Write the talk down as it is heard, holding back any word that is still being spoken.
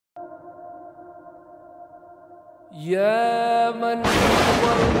يا من هو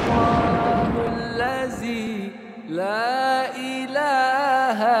الله الذي لا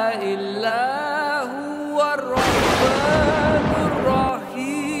إله إلا هو الرحمن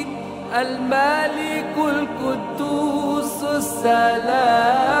الرحيم الملك القدوس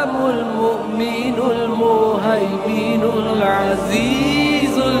السلام المؤمن المهيمن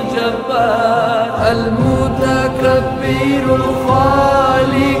العزيز الجبار المتكبر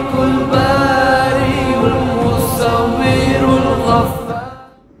الخالق البارئ المصور الغفار.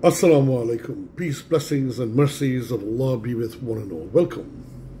 Assalamu alaikum. Peace, blessings and mercies of Allah be with one and all. Welcome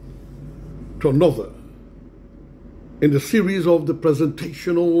to another in the series of the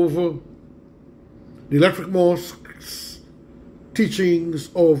presentation of the Electric Mosque's teachings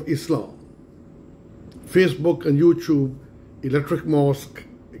of Islam. Facebook and YouTube, Electric Mosque,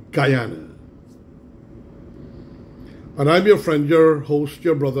 Guyana. And I'm your friend, your host,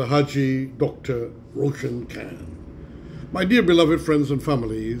 your brother, Hajji Dr. Roshan Khan. My dear beloved friends and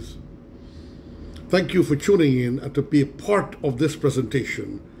families, thank you for tuning in and to be a part of this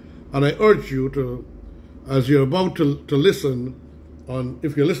presentation. And I urge you to, as you're about to listen,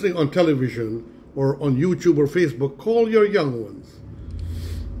 if you're listening on television or on YouTube or Facebook, call your young ones.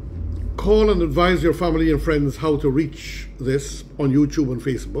 Call and advise your family and friends how to reach this on YouTube and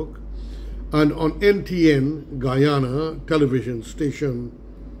Facebook. And on NTN, Guyana television station,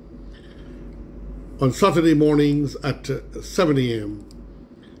 on Saturday mornings at 7 a.m.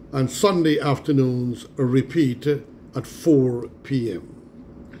 and Sunday afternoons a repeat at 4 p.m.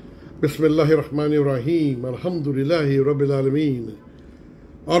 Bismillahir Rahmanir Rahim. Alhamdulillahi Rabbil Alameen.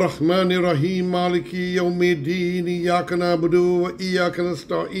 Ar-Rahmanir Rahim. Maliki Yawmiddin. Iyyaka na'budu wa iyyaka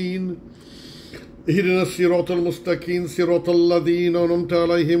nasta'in. Ihdina as-siratal mustaqim. Siratal ladhina an'amta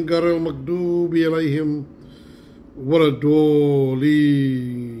alayhim ghayril maghdubi alayhim waladdallin.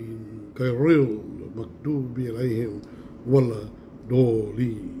 Ghayril Makdubi alayhim wala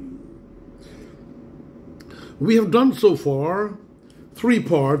doli. We have done so far 3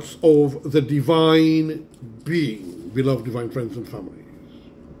 parts of the divine being, beloved divine friends and families.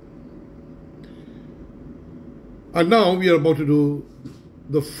 And now we are about to do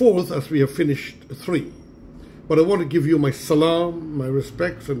the 4th as we have finished 3. But I want to give you my salam, my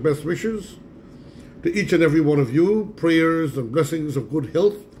respects and best wishes to each and every one of you, prayers and blessings of good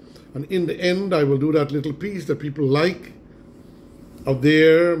health. And in the end, I will do that little piece that people like out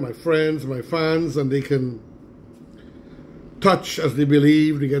there, my friends, my fans, and they can touch as they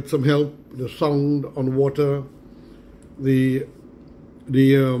believe to get some help, the sound on water,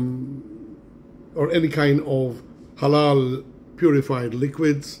 or any kind of halal purified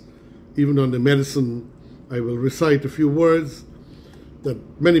liquids, even on the medicine. I will recite a few words that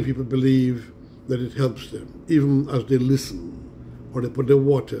many people believe that it helps them, even as they listen or they put their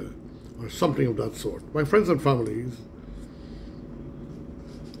water or something of that sort. My friends and families,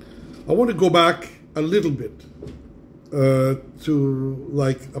 I want to go back a little bit to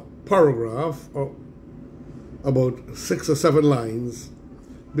like a paragraph or about 6 or 7 lines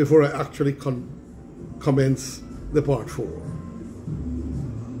before I actually commence the part 4.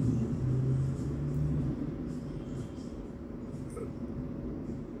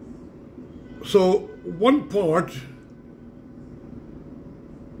 So one part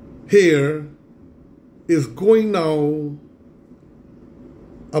here is going now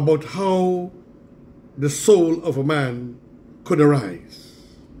about how the soul of a man could arise.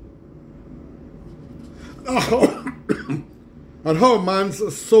 And how a man's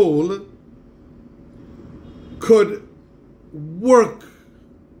soul could work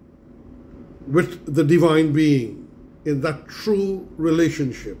with the divine being in that true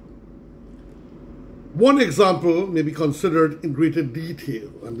relationship. One example may be considered in greater detail,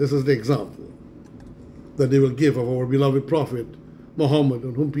 and this is the example that they will give of our beloved Prophet Muhammad,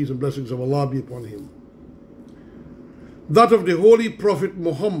 on whom peace and blessings of Allah be upon him. That of the Holy Prophet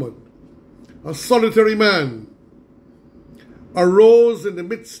Muhammad, a solitary man, arose in the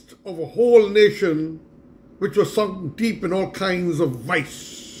midst of a whole nation which was sunk deep in all kinds of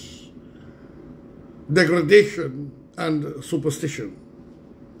vice, degradation, and superstition.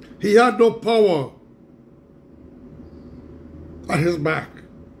 He had no power at his back,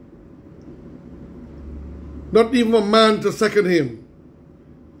 not even a man to second him,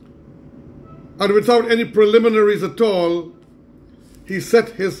 and without any preliminaries at all, he set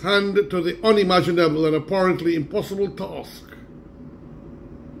his hand to the unimaginable and apparently impossible task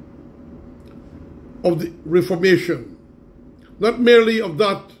of the reformation, not merely of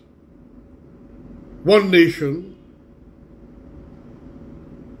that one nation,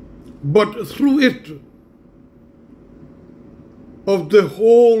 but through it of the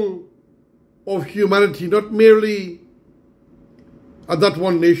whole of humanity, not merely at that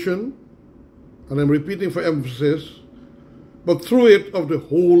one nation, and I'm repeating for emphasis, but through it of the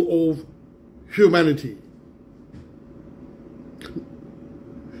whole of humanity.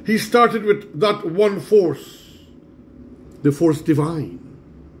 He started with that one force, the force divine,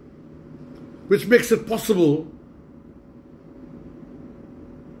 which makes it possible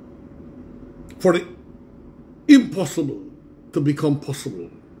for the impossible to become possible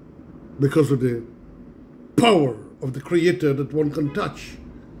because of the power of the Creator that one can touch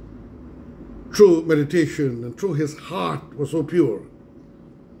through meditation and through his heart was so pure.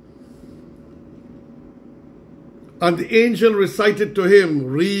 And the angel recited to him,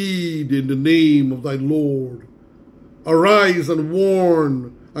 read in the name of thy Lord, arise and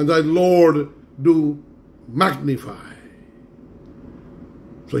warn, and thy Lord do magnify.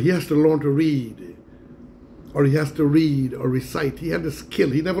 So he has to learn to read, or he has to read or recite. He had the skill.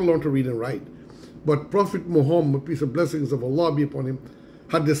 He never learned to read and write. But Prophet Muhammad, peace and blessings of Allah be upon him,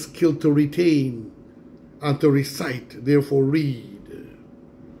 had the skill to retain and to recite, therefore read.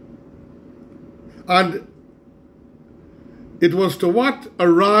 And it was to what?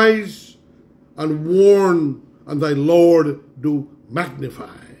 Arise and warn, and thy Lord do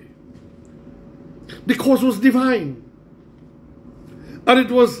magnify. The cause was divine. And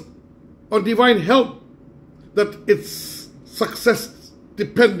it was on divine help that its success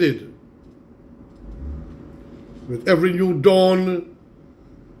depended. With every new dawn,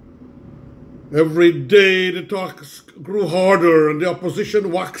 every day the talks grew harder and the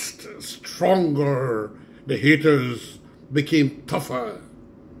opposition waxed stronger. The haters became tougher.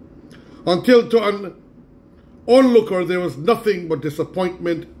 Until to an onlooker there was nothing but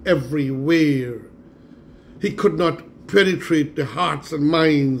disappointment everywhere. He could not penetrate the hearts and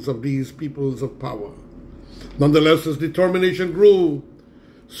minds of these peoples of power. Nonetheless, his determination grew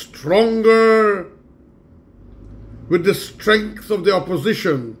stronger with the strength of the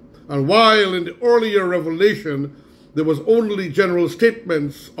opposition. And while in the earlier revelation there was only general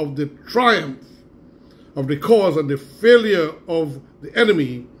statements of the triumph of the cause and the failure of the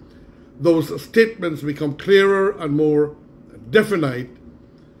enemy, those statements become clearer and more definite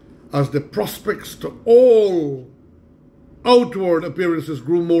as the prospects to all outward appearances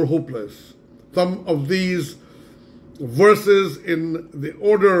grew more hopeless. Some of these verses in the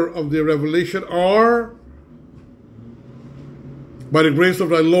order of the revelation are, by the grace of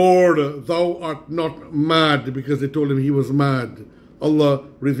thy Lord, thou art not mad, because they told him he was mad. Allah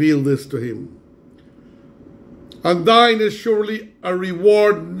revealed this to him. And thine is surely a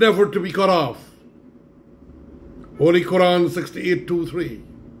reward never to be cut off. Holy Quran 68:2-3.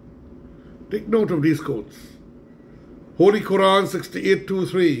 Take note of these quotes. Holy Quran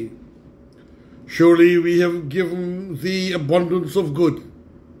 68:2-3. Surely we have given thee abundance of good.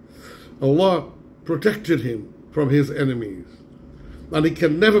 Allah protected him from his enemies, and he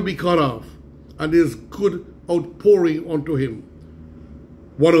can never be cut off, and his good outpouring unto him.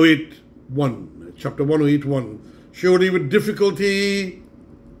 108:1, chapter 108:1. Surely with difficulty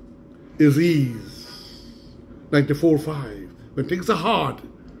is ease. 94:5. When things are hard,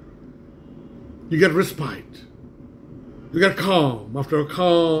 you get respite. You get calm. After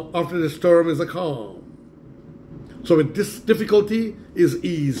the storm is a calm. So with this difficulty is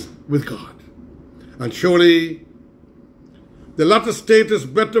ease with God. And surely the latter state is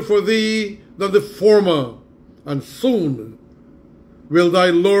better for thee than the former, and soon will thy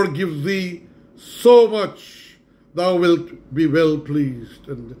Lord give thee so much thou wilt be well pleased.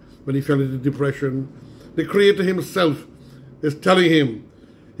 And when he fell into depression, the Creator himself is telling him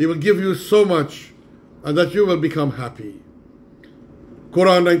he will give you so much and that you will become happy.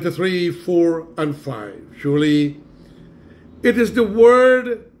 Quran 93:4-5. Surely it is the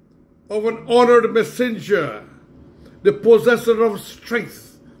word of an honored messenger, the possessor of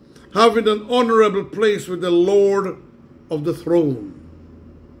strength, having an honorable place with the Lord of the throne.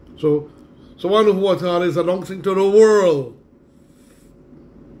 So Subhanahu wa ta'ala is announcing to the world,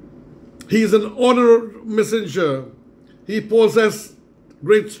 he is an honored messenger. He possesses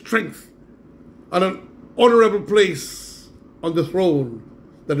great strength and an honorable place on the throne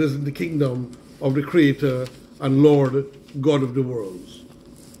that is in the kingdom of the Creator and Lord God of the worlds.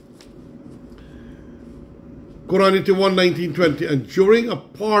 Quran 81:19-20. And during a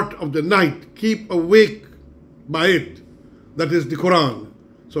part of the night, keep awake by it. That is the Quran.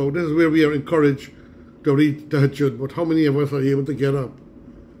 So this is where we are encouraged to read Tahajjud. But how many of us are able to get up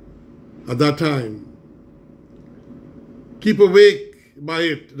at that time? Keep awake by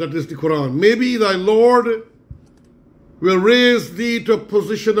it. That is the Quran. Maybe thy Lord will raise thee to a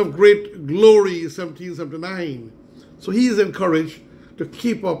position of great glory. 1779. So he is encouraged to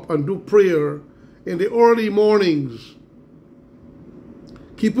keep up and do prayer in the early mornings.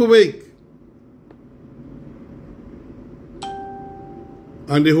 Keep awake.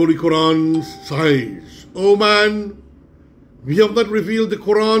 And the Holy Quran sighs, O man, we have not revealed the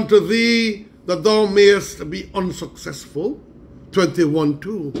Quran to thee that thou mayest be unsuccessful.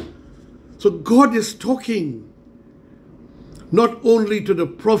 21:2. So God is talking not only to the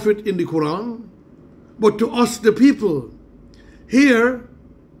Prophet in the Quran, but to us the people. Here,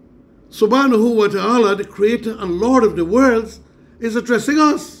 Subhanahu wa ta'ala, the Creator and Lord of the worlds, is addressing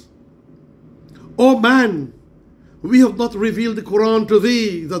us. O man, we have not revealed the Quran to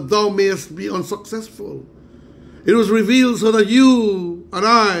thee that thou mayest be unsuccessful. It was revealed so that you and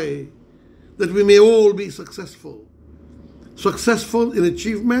I, that we may all be successful. Successful in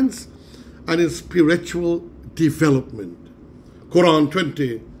achievements and in spiritual development. Quran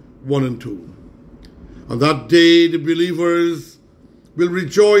 20:1 and 2. On that day, the believers will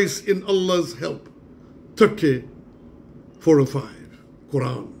rejoice in Allah's help. 30:4 and 5.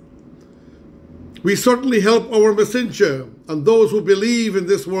 Quran. We certainly help our messenger and those who believe in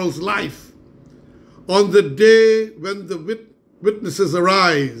this world's life on the day when the witnesses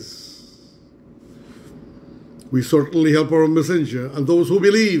arise. We certainly help our messenger and those who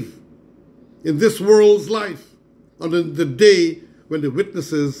believe in this world's life on the day when the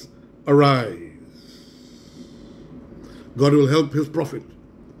witnesses arise. God will help his prophet,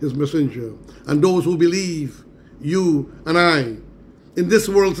 his messenger, and those who believe, you and I, in this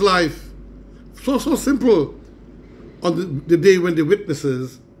world's life. So simple. On the day when the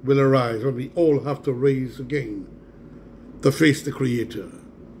witnesses will arise, when we all have to rise again to face the Creator.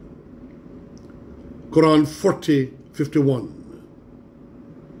 Quran 40:51.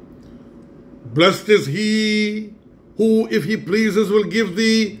 Blessed is he who, if he pleases, will give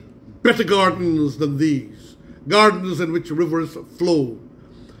thee better gardens than these, gardens in which rivers flow,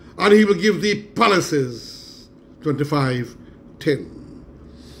 and he will give thee palaces. 25:10.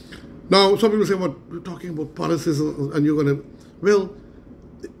 Now, some people say, "What we're talking about palaces," and you're going to, well,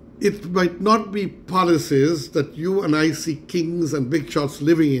 it might not be palaces that you and I see kings and big shots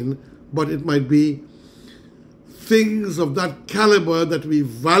living in, but it might be things of that caliber that we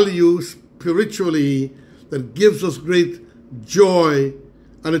value spiritually, that gives us great joy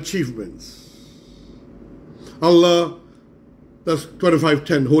and achievements. Allah, that's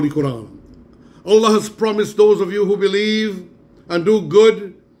 25:10, Holy Quran. Allah has promised those of you who believe and do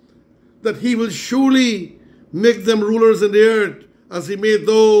good that he will surely make them rulers in the earth as he made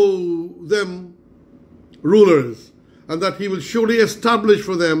them rulers, and that he will surely establish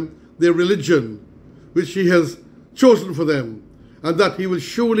for them their religion, which he has chosen for them, and that he will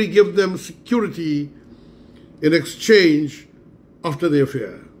surely give them security in exchange after their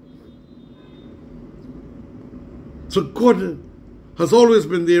fear. So God has always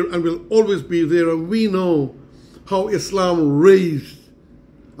been there and will always be there, and we know how Islam raised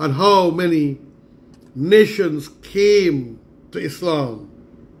and how many nations came to Islam,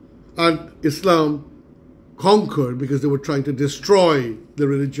 and Islam conquered because they were trying to destroy the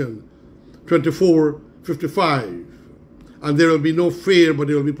religion. 24:55. And there will be no fear, but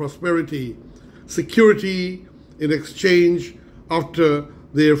there will be prosperity, security in exchange after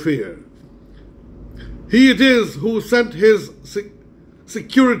their fear. He it is who sent his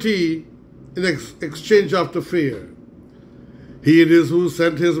security in exchange after fear. He it is who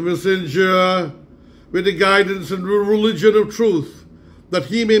sent his messenger with the guidance and religion of truth, that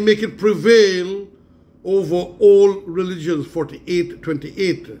he may make it prevail over all religions.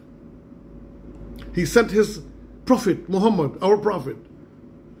 48:28. He sent his prophet, Muhammad, our prophet,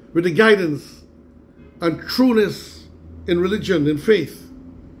 with the guidance and trueness in religion, in faith.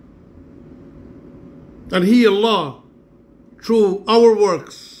 And he, Allah, through our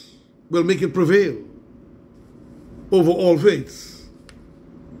works, will make it prevail over all faiths.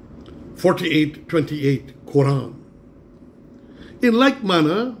 48:28, Quran. In like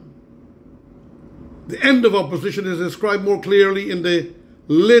manner, the end of opposition is described more clearly in the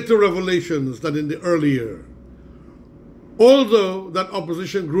later revelations than in the earlier, although that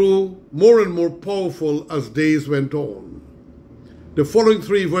opposition grew more and more powerful as days went on. The following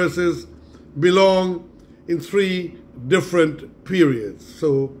 3 verses belong in 3 different periods.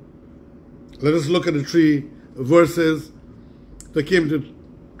 So let us look at the 3 verses that came to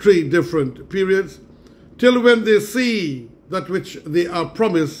 3 different periods. Till when they see that which they are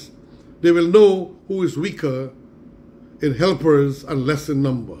promised, they will know who is weaker in helpers and less in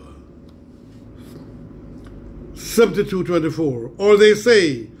number. 72:24. Or they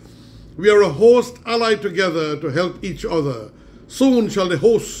say, we are a host allied together to help each other. Soon shall the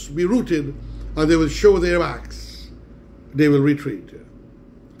hosts be routed, and they will show their backs. They will retreat.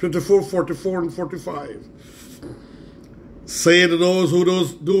 24, 44, and 45. Say to those who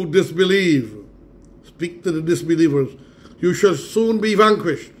do disbelieve, speak to the disbelievers, you shall soon be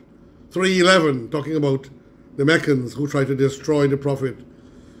vanquished. 3:11, talking about the Meccans who try to destroy the Prophet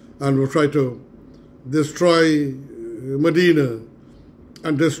and will try to destroy Medina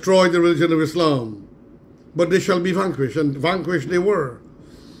and destroy the religion of Islam. But they shall be vanquished, and vanquished they were.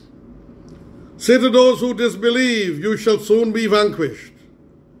 Say to those who disbelieve, you shall soon be vanquished.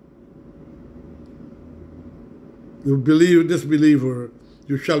 You believe, disbeliever,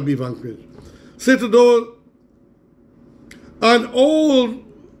 you shall be vanquished. Say to those, and all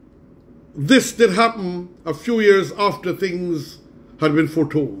this did happen a few years after things had been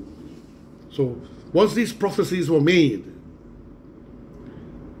foretold. So once these prophecies were made,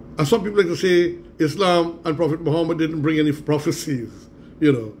 and some people like to say Islam and Prophet Muhammad didn't bring any prophecies,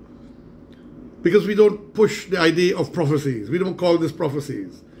 because we don't push the idea of prophecies. We don't call this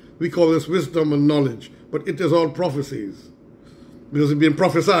prophecies. We call this wisdom and knowledge, but it is all prophecies because it's been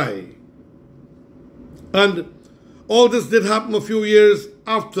prophesied. And all this did happen a few years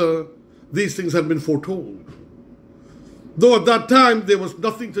after these things had been foretold. Though at that time there was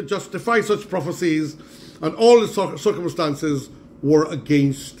nothing to justify such prophecies, and all the circumstances were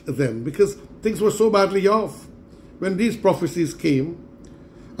against them because things were so badly off. When these prophecies came,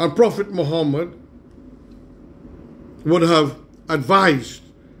 and Prophet Muhammad would have advised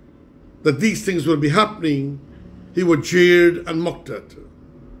that these things will be happening, he was jeered and mocked at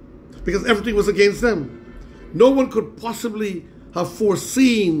because everything was against them. No one could possibly have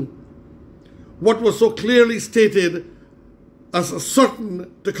foreseen what was so clearly stated as certain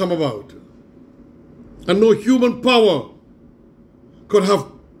to come about. And no human power could have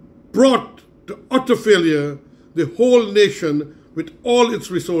brought to utter failure the whole nation with all its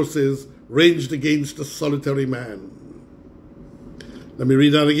resources ranged against a solitary man. Let me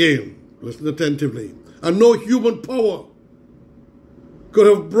read that again. Listen attentively. And no human power could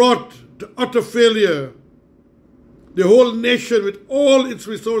have brought to utter failure the whole nation with all its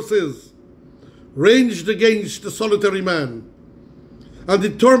resources ranged against a solitary man and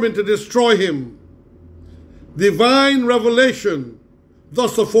determined to destroy him. Divine revelation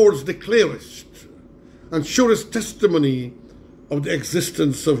thus affords the clearest and surest testimony of the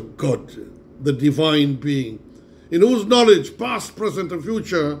existence of God, the divine being, in whose knowledge past, present, and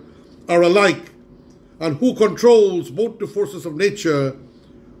future are alike, and who controls both the forces of nature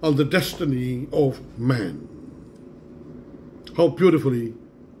and the destiny of man. How beautifully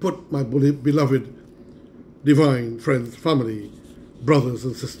put, my beloved divine friends, family, brothers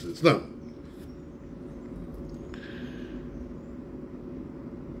and sisters. Now,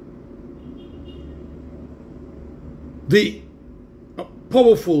 the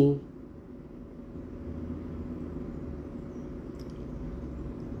powerful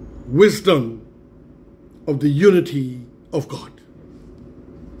wisdom of the unity of God.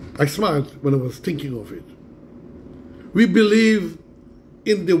 I smiled when I was thinking of it. We believe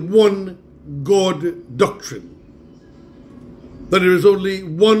in the one God doctrine, that there is only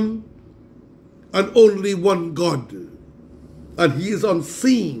one and only one God, and He is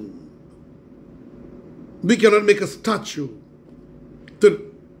unseen. We cannot make a statue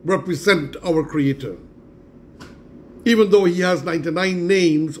to represent our Creator, even though He has 99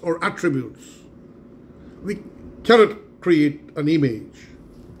 names or attributes. We cannot create an image.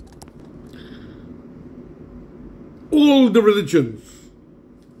 All the religions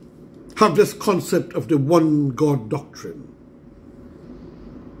have this concept of the one God doctrine.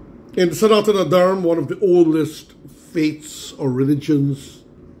 In Sanatana Dharma, one of the oldest faiths or religions,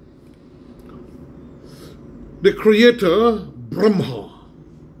 the creator, Brahma,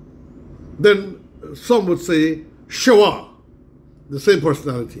 then some would say Shiva, the same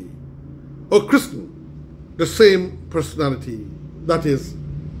personality, or Krishna, the same personality, that is.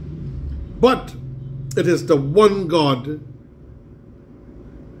 But it is the one God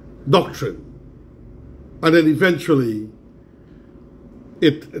doctrine. And then eventually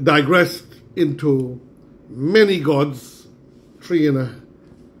it digressed into many gods,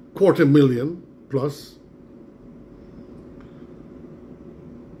 3.25 million plus,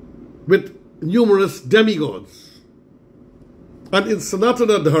 with numerous demigods. And in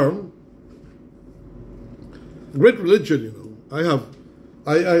Sanatana Dharma, great religion, I have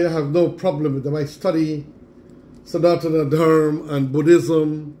no problem with them. I study Sanatana Dharma and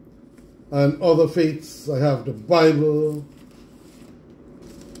Buddhism and other faiths. I have the Bible,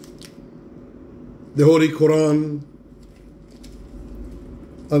 the Holy Quran,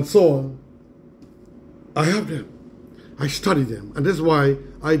 and so on. I have them. I study them. And this is why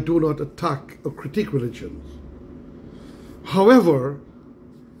I do not attack or critique religions. However,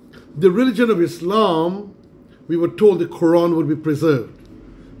 the religion of Islam, we were told the Quran would be preserved.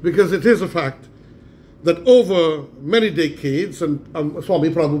 Because it is a fact that over many decades, and Swami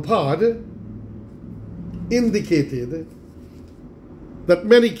Prabhupada indicated that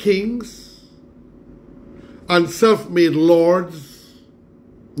many kings and self-made lords,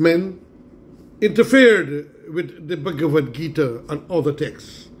 men, interfered with the Bhagavad Gita and other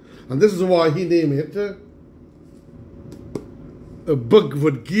texts. And this is why he named it a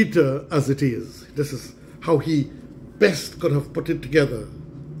Bhagavad Gita as it is. This is how he best could have put it together.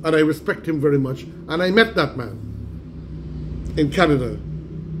 And I respect him very much. And I met that man in Canada,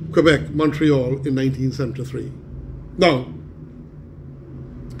 Quebec, Montreal in 1973. Now,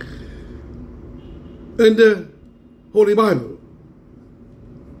 in the Holy Bible,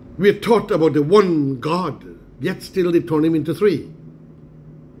 we are taught about the one God, yet still they turn him into three.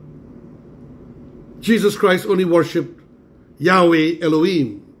 Jesus Christ only worshipped Yahweh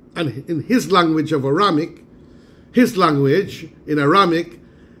Elohim. And in his language of Aramic, in Aramic,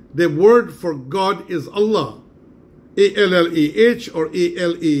 the word for God is Allah. A-L-L-A-H or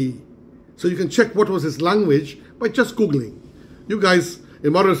A-L-A. So you can check what was his language by just Googling. You guys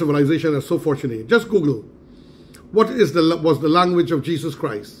in modern civilization are so fortunate. Just Google. What was the language of Jesus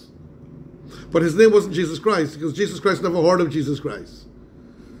Christ? But his name wasn't Jesus Christ, because Jesus Christ never heard of Jesus Christ.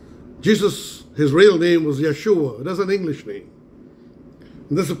 Jesus, his real name was Yeshua. That's an English name.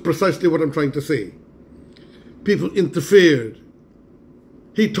 And this is precisely what I'm trying to say. People interfered.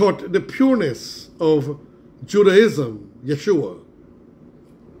 He taught the pureness of Judaism, Yeshua.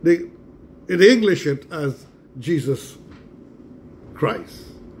 They English it as Jesus Christ.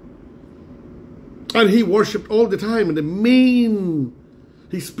 And he worshipped all the time. And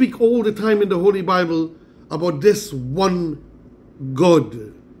he speak all the time in the Holy Bible about this one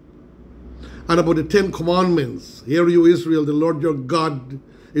God. And about the 10 Commandments. Hear you, Israel, the Lord your God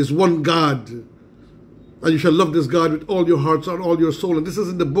is one God. And you shall love this God with all your hearts and all your soul. And this is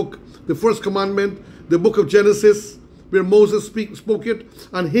in the book, the first commandment, the book of Genesis, where Moses spoke it.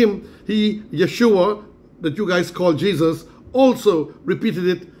 And Yeshua, that you guys call Jesus, also repeated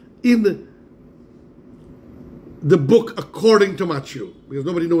it in the book according to Matthew. Because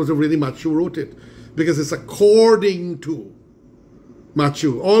nobody knows if really Matthew wrote it. Because it's according to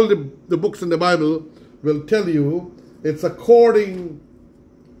Matthew. All the books in the Bible will tell you it's according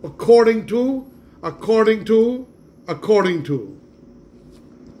to.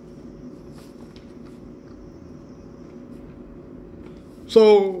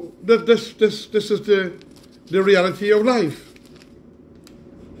 So this is the reality of life.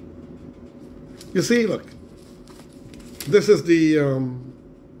 You see, look, this is the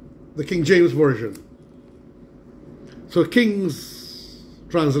King James Version. So Kings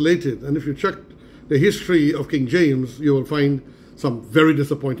translated, and if you check the history of King James, you will find some very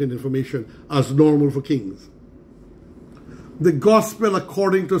disappointing information, as normal for kings. The Gospel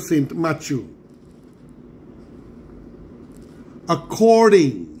according to St. Matthew.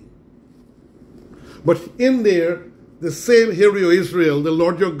 According. But in there, the same "Hear you, Israel, the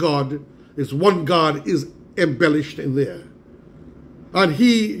Lord your God is one God" is embellished in there. And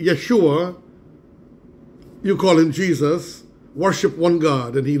he, Yeshua, you call him Jesus, worship one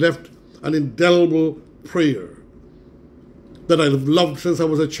God, and he left an indelible prayer that I've loved since I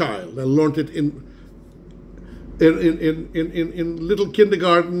was a child. I learned it in little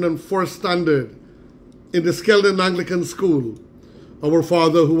kindergarten and first standard in the Skeldon Anglican School. Our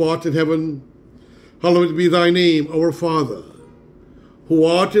Father who art in heaven, hallowed be thy name. Our Father who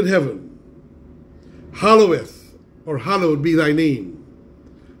art in heaven, hallowed be thy name.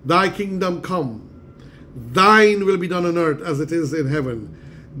 Thy kingdom come. Thine will be done on earth as it is in heaven.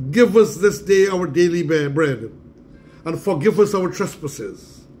 Give us this day our daily bread, and forgive us our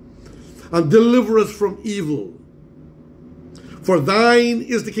trespasses, and deliver us from evil. For thine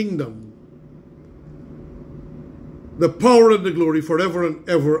is the kingdom, the power and the glory forever and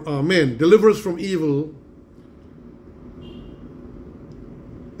ever. Amen. Deliver us from evil.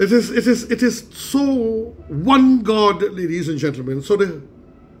 It is so one God, ladies and gentlemen. So the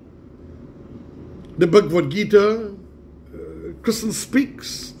Bhagavad Gita, Krishna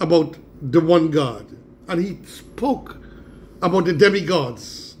speaks about the one God. And he spoke about the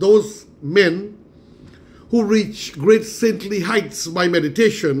demigods, those men who reach great saintly heights by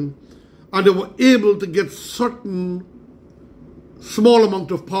meditation, and they were able to get certain small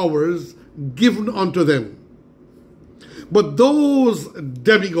amount of powers given unto them. But those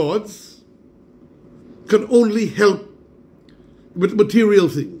demigods can only help with material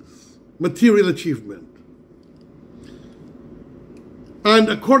things, material achievement. And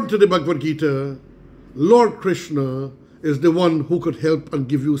according to the Bhagavad Gita, Lord Krishna is the one who could help and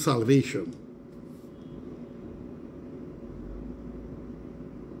give you salvation.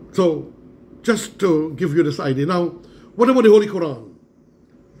 So, just to give you this idea. Now, what about the Holy Quran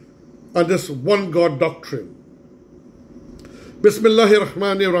and this one God doctrine? Bismillahir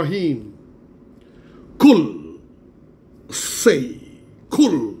Rahmanir Rahim. Kul, say,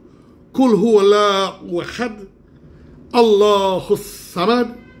 Kul huwa Allahu ahad, Allahus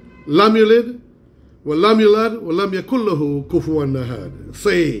samad, lam yalid, wa lam yulad, wa lam yakul lahu kufuwan ahad.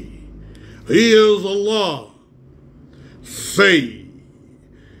 Say, He is Allah. Say,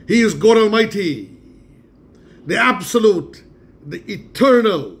 He is God Almighty, the Absolute, the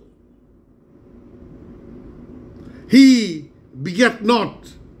Eternal. He begat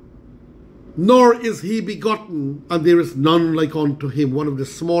not, nor is He begotten, and there is none like unto Him. One of the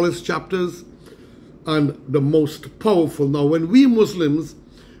smallest chapters and the most powerful. Now, when we Muslims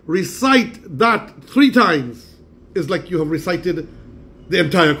recite that 3 times, it's like you have recited the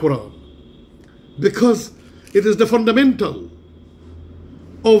entire Quran. Because it is the fundamental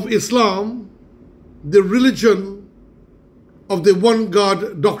of Islam, the religion of the one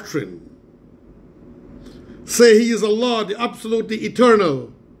God doctrine. Say He is Allah, the Absolute, the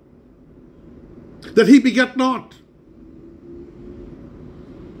Eternal, that He begat not,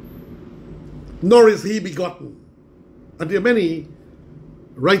 nor is He begotten. And there are many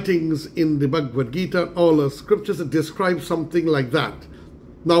writings in the Bhagavad Gita, all the scriptures that describe something like that.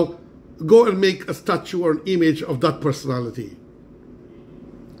 Now, go and make a statue or an image of that personality.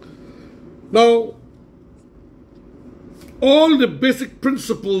 Now, all the basic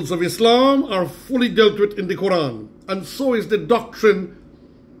principles of Islam are fully dealt with in the Quran, and so is the doctrine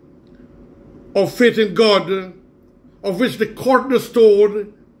of faith in God, of which the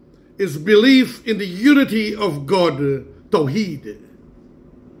cornerstone is belief in the unity of God, Tawheed.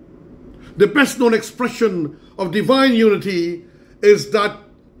 The best known expression of divine unity is that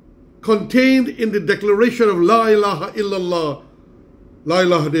contained in the declaration of La ilaha illallah. La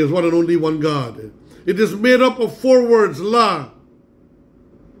ilaha, there is one and only one God. It is made up of 4 words, La,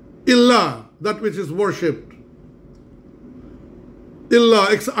 Illah, that which is worshipped, Illah,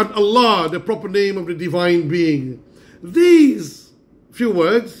 and Allah, the proper name of the divine being. These few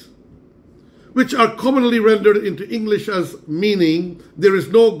words, which are commonly rendered into English as meaning, there is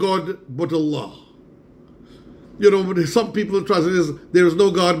no God but Allah. You know, some people translate this, there is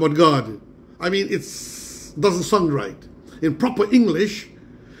no God but God. I mean, it doesn't sound right. In proper English,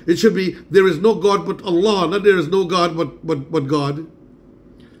 it should be, there is no God but Allah, not there is no God but God.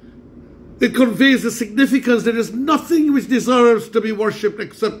 It conveys the significance there is nothing which deserves to be worshipped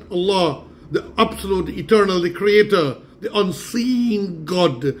except Allah, the Absolute, the Eternal, the Creator, the unseen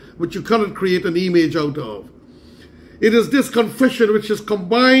God, which you cannot create an image out of. It is this confession which is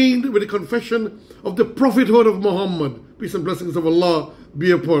combined with the confession of the prophethood of Muhammad. Peace and blessings of Allah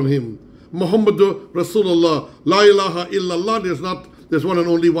be upon him. Muhammadu Rasulullah, La ilaha illallah, there's one and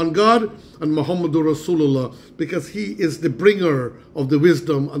only one God, and Muhammadu Rasulullah, because He is the bringer of the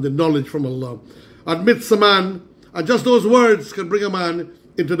wisdom and the knowledge from Allah. Admits a man, and just those words can bring a man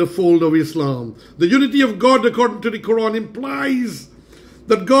into the fold of Islam. The unity of God, according to the Quran, implies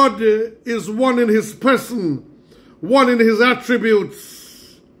that God is one in His person, one in His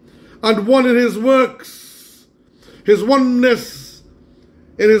attributes, and one in His works. His oneness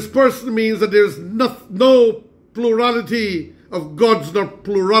in His person means that there is no plurality of gods, nor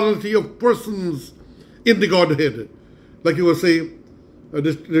plurality of persons in the Godhead. Like you will say,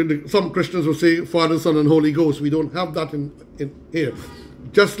 some Christians will say Father, Son, and Holy Ghost. We don't have that in here.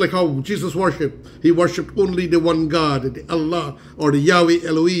 Just like how Jesus worshipped. He worshipped only the one God, the Allah, or the Yahweh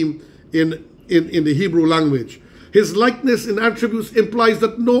Elohim in the Hebrew language. His likeness in attributes implies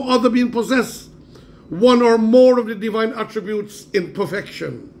that no other being possesses one or more of the divine attributes in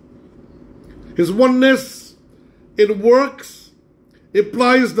perfection. His oneness in works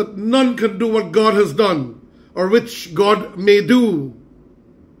implies that none can do what God has done, or which God may do.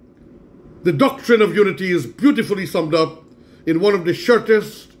 The doctrine of unity is beautifully summed up in one of the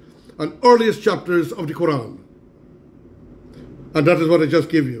shortest and earliest chapters of the Quran. And that is what I just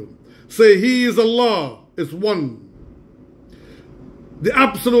gave you. Say, He is Allah, is one. The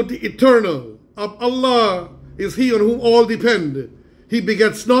Absolute, the Eternal of Allah is He on whom all depend. He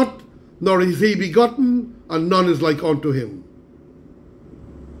begets not, nor is He begotten, and none is like unto Him.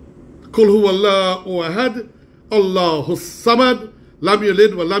 Kul huwa Allahu ahad, Allahus samad, lam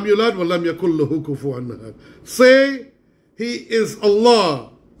yalid wa lam yulad wa lam yakul lahu kufuwan ahad. Say, He is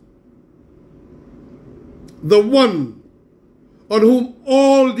Allah, the one on whom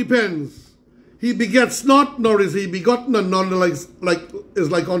all depends. He begets not, nor is He begotten, and none is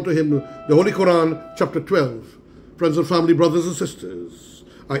like unto Him. The Holy Quran, chapter 12, friends and family, brothers and sisters,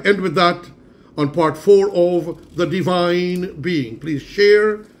 I end with that on part 4 of The Divine Being. Please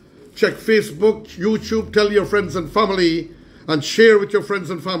share, check Facebook, YouTube, tell your friends and family, and share with your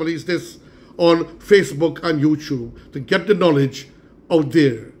friends and families this on Facebook and YouTube to get the knowledge out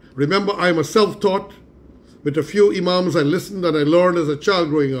there. Remember, I'm a self-taught. With a few imams, I listened and I learned as a child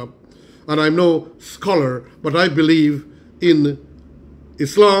growing up. And I'm no scholar, but I believe in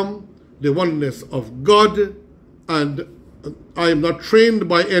Islam, the oneness of God, and I am not trained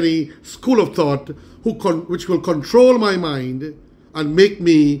by any school of thought which will control my mind and make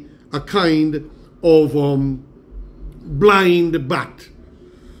me a kind of blind bat.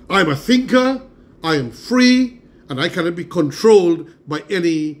 I'm a thinker, I am free, and I cannot be controlled by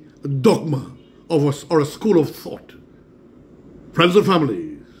any dogma of us or a school of thought. Friends and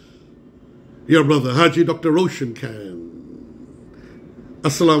families, your brother Hajji Dr. Roshan Khan.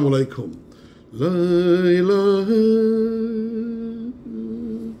 Assalamu alaikum. La ilaha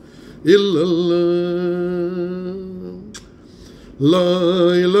illallah.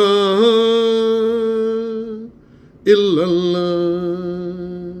 La ilaha illallah.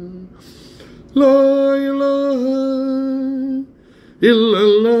 La ilaha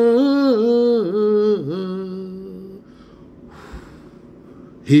illallah.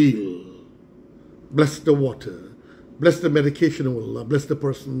 Heal. Bless the water. Bless the medication of Allah. Bless the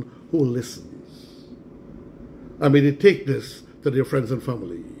person who listens. I may they take this to their friends and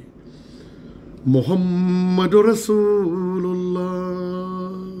family. Muhammadur Rasulullah.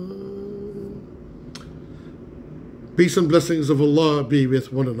 Peace and blessings of Allah be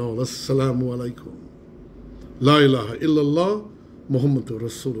with one and all. Assalamu alaikum. La ilaha illallah. Muhammadur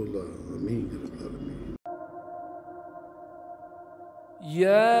Rasulullah. Ameen.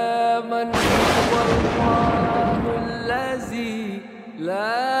 يا من هو الله الذي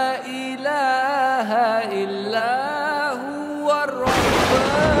لا إله إلا هو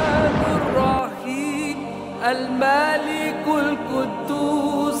الرحمن الرحيم الملك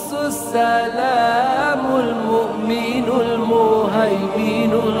القدوس السلام المؤمن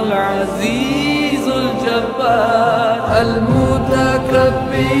المهيمن العزيز الجبار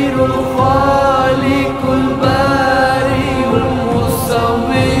المتكبر الخالق البارئ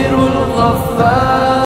المصور الغفار